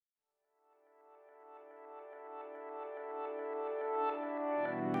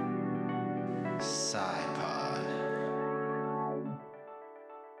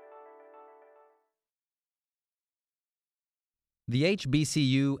The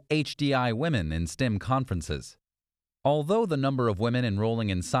HBCU HDI Women in STEM Conferences. Although the number of women enrolling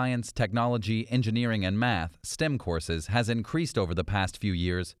in science, technology, engineering, and math (STEM) courses has increased over the past few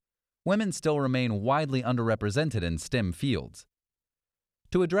years, women still remain widely underrepresented in STEM fields.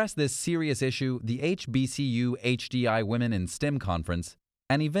 To address this serious issue, the HBCU HDI Women in STEM Conference,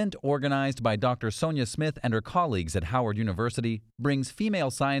 an event organized by Dr. Sonia Smith and her colleagues at Howard University, brings female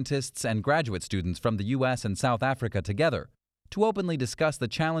scientists and graduate students from the U.S. and South Africa together to openly discuss the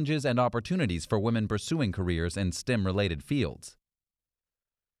challenges and opportunities for women pursuing careers in STEM-related fields.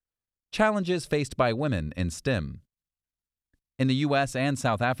 Challenges faced by women in STEM. In the U.S. and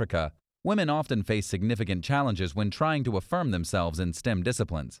South Africa, women often face significant challenges when trying to affirm themselves in STEM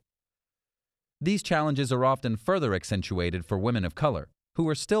disciplines. These challenges are often further accentuated for women of color, who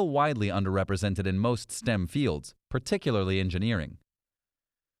are still widely underrepresented in most STEM fields, particularly engineering.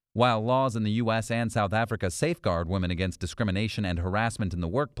 While laws in the U.S. and South Africa safeguard women against discrimination and harassment in the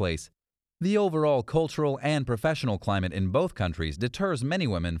workplace, the overall cultural and professional climate in both countries deters many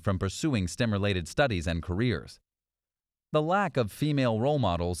women from pursuing STEM-related studies and careers. The lack of female role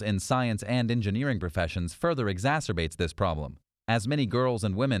models in science and engineering professions further exacerbates this problem, as many girls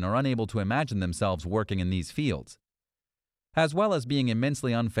and women are unable to imagine themselves working in these fields. As well as being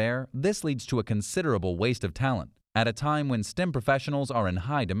immensely unfair, this leads to a considerable waste of talent at a time when STEM professionals are in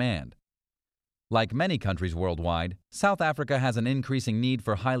high demand. Like many countries worldwide, South Africa has an increasing need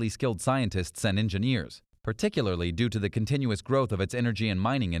for highly skilled scientists and engineers, particularly due to the continuous growth of its energy and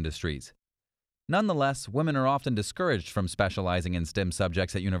mining industries. Nonetheless, women are often discouraged from specializing in STEM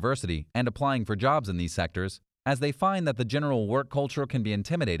subjects at university and applying for jobs in these sectors, as they find that the general work culture can be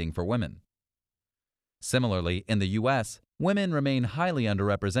intimidating for women. Similarly, in the U.S., women remain highly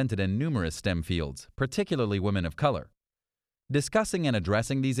underrepresented in numerous STEM fields, particularly women of color. Discussing and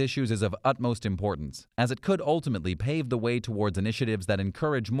addressing these issues is of utmost importance, as it could ultimately pave the way towards initiatives that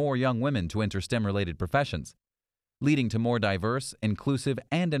encourage more young women to enter STEM-related professions, leading to more diverse, inclusive,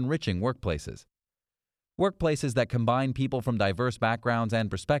 and enriching workplaces. Workplaces that combine people from diverse backgrounds and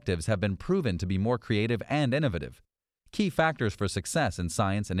perspectives have been proven to be more creative and innovative, key factors for success in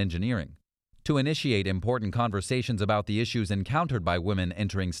science and engineering. To initiate important conversations about the issues encountered by women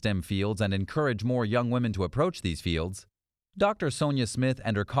entering STEM fields and encourage more young women to approach these fields, Dr. Sonia Smith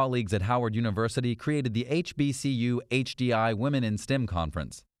and her colleagues at Howard University created the HBCU HDI Women in STEM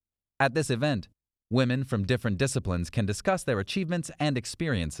Conference. At this event, women from different disciplines can discuss their achievements and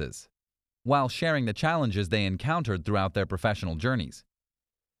experiences, while sharing the challenges they encountered throughout their professional journeys.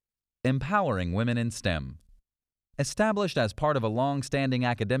 Empowering women in STEM. Established as part of a long-standing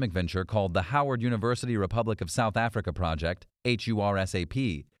academic venture called the Howard University Republic of South Africa Project,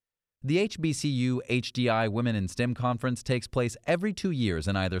 HURSAP, the HBCU HDI Women in STEM Conference takes place every 2 years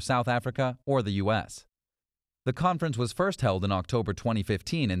in either South Africa or the U.S. The conference was first held in October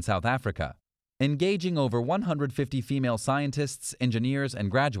 2015 in South Africa, engaging over 150 female scientists, engineers,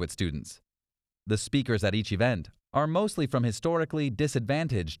 and graduate students. The speakers at each event are mostly from historically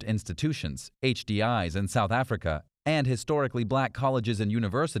disadvantaged institutions, HDIs, in South Africa, and historically black colleges and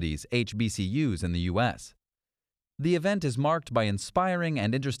universities, HBCUs, in the U.S. The event is marked by inspiring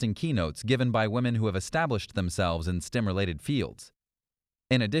and interesting keynotes given by women who have established themselves in STEM-related fields.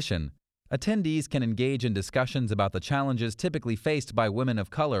 In addition, attendees can engage in discussions about the challenges typically faced by women of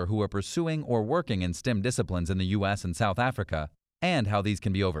color who are pursuing or working in STEM disciplines in the U.S. and South Africa, and how these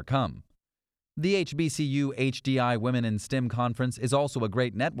can be overcome. The HBCU HDI Women in STEM Conference is also a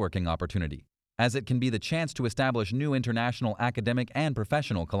great networking opportunity, as it can be the chance to establish new international academic and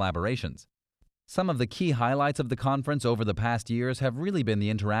professional collaborations. Some of the key highlights of the conference over the past years have really been the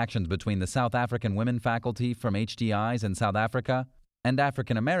interactions between the South African women faculty from HDIs in South Africa and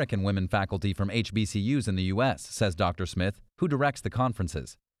African American women faculty from HBCUs in the U.S., says Dr. Smith, who directs the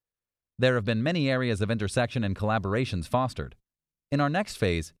conferences. There have been many areas of intersection and collaborations fostered. In our next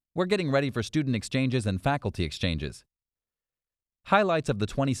phase, we're getting ready for student exchanges and faculty exchanges. Highlights of the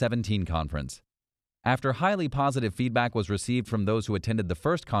 2017 conference. After highly positive feedback was received from those who attended the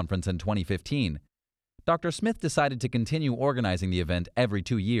first conference in 2015, Dr. Smith decided to continue organizing the event every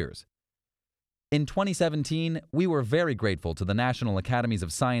 2 years. In 2017, we were very grateful to the National Academies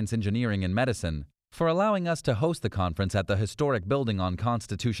of Science, Engineering, and Medicine for allowing us to host the conference at the historic building on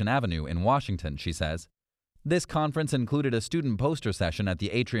Constitution Avenue in Washington, she says. This conference included a student poster session at the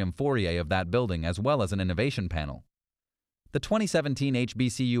atrium foyer of that building as well as an innovation panel. The 2017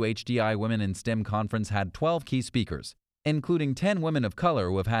 HBCU HDI Women in STEM Conference had 12 key speakers, including 10 women of color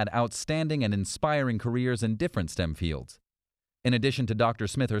who have had outstanding and inspiring careers in different STEM fields. In addition to Dr.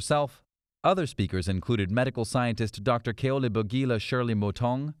 Smith herself, other speakers included medical scientist Dr. Keolebogile Shirley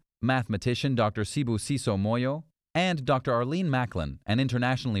Motong, mathematician Dr. Sibusiso Moyo, and Dr. Arlene Macklin, an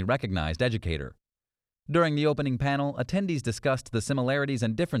internationally recognized educator. During the opening panel, attendees discussed the similarities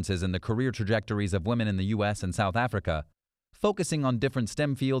and differences in the career trajectories of women in the U.S. and South Africa, focusing on different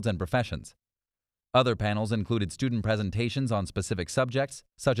STEM fields and professions. Other panels included student presentations on specific subjects,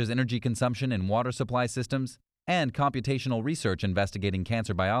 such as energy consumption in water supply systems and computational research investigating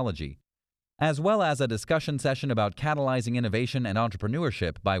cancer biology, as well as a discussion session about catalyzing innovation and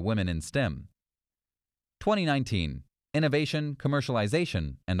entrepreneurship by women in STEM. 2019: Innovation,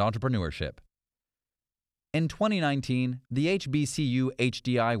 Commercialization, and Entrepreneurship. In 2019, the HBCU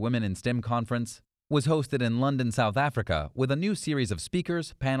HDI Women in STEM Conference was hosted in London, South Africa, with a new series of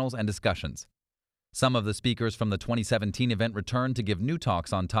speakers, panels, and discussions. Some of the speakers from the 2017 event returned to give new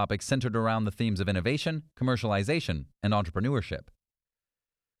talks on topics centered around the themes of innovation, commercialization, and entrepreneurship.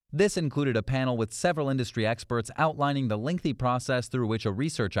 This included a panel with several industry experts outlining the lengthy process through which a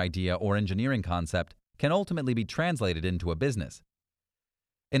research idea or engineering concept can ultimately be translated into a business.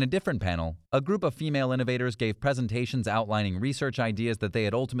 In a different panel, a group of female innovators gave presentations outlining research ideas that they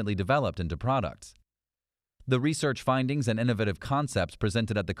had ultimately developed into products. The research findings and innovative concepts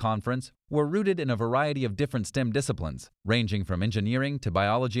presented at the conference were rooted in a variety of different STEM disciplines, ranging from engineering to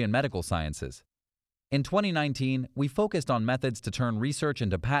biology and medical sciences. In 2019, we focused on methods to turn research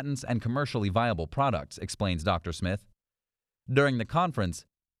into patents and commercially viable products, explains Dr. Smith. During the conference,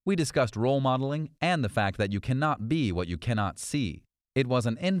 we discussed role modeling and the fact that you cannot be what you cannot see. It was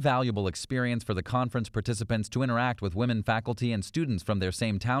an invaluable experience for the conference participants to interact with women faculty and students from their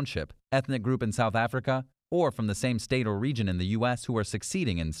same township, ethnic group in South Africa, or from the same state or region in the U.S. who are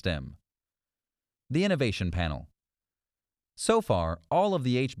succeeding in STEM. The Innovation Panel. So far, all of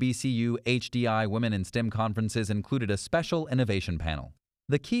the HBCU HDI Women in STEM conferences included a special innovation panel.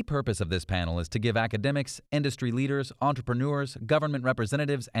 The key purpose of this panel is to give academics, industry leaders, entrepreneurs, government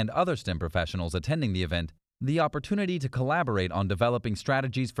representatives, and other STEM professionals attending the event the opportunity to collaborate on developing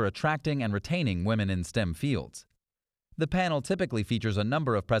strategies for attracting and retaining women in STEM fields. The panel typically features a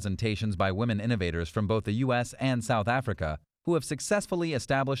number of presentations by women innovators from both the U.S. and South Africa who have successfully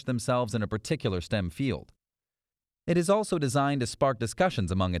established themselves in a particular STEM field. It is also designed to spark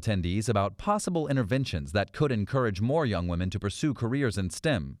discussions among attendees about possible interventions that could encourage more young women to pursue careers in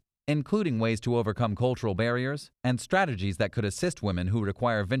STEM, including ways to overcome cultural barriers and strategies that could assist women who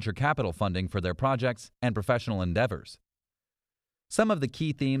require venture capital funding for their projects and professional endeavors. Some of the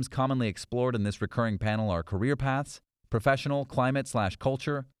key themes commonly explored in this recurring panel are career paths, professional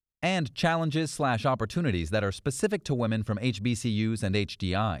climate/culture, and challenges/opportunities that are specific to women from HBCUs and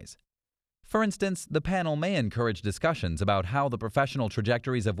HDIs. For instance, the panel may encourage discussions about how the professional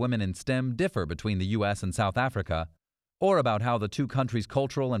trajectories of women in STEM differ between the U.S. and South Africa, or about how the two countries'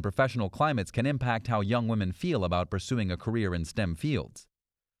 cultural and professional climates can impact how young women feel about pursuing a career in STEM fields.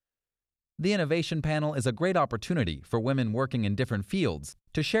 The Innovation Panel is a great opportunity for women working in different fields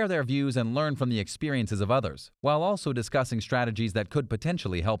to share their views and learn from the experiences of others, while also discussing strategies that could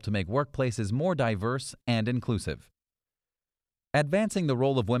potentially help to make workplaces more diverse and inclusive. Advancing the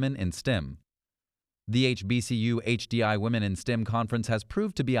role of women in STEM. The HBCU HDI Women in STEM Conference has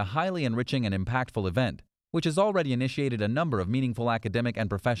proved to be a highly enriching and impactful event, which has already initiated a number of meaningful academic and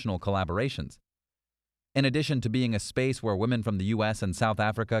professional collaborations. In addition to being a space where women from the U.S. and South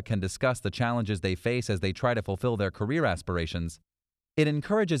Africa can discuss the challenges they face as they try to fulfill their career aspirations, it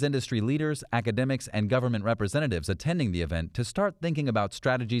encourages industry leaders, academics, and government representatives attending the event to start thinking about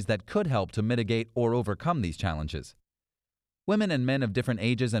strategies that could help to mitigate or overcome these challenges. Women and men of different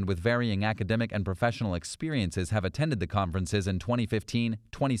ages and with varying academic and professional experiences have attended the conferences in 2015,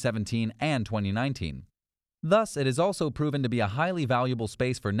 2017, and 2019. Thus, it has also proven to be a highly valuable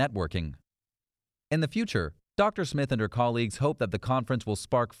space for networking. In the future, Dr. Smith and her colleagues hope that the conference will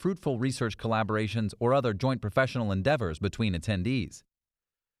spark fruitful research collaborations or other joint professional endeavors between attendees.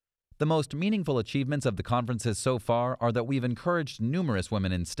 The most meaningful achievements of the conferences so far are that we've encouraged numerous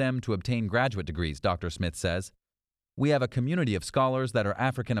women in STEM to obtain graduate degrees, Dr. Smith says. We have a community of scholars that are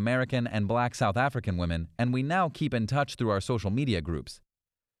African American and Black South African women, and we now keep in touch through our social media groups.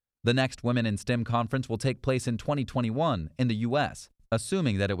 The next Women in STEM conference will take place in 2021 in the U.S.,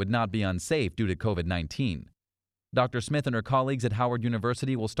 assuming that it would not be unsafe due to COVID-19. Dr. Smith and her colleagues at Howard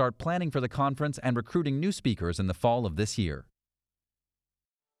University will start planning for the conference and recruiting new speakers in the fall of this year.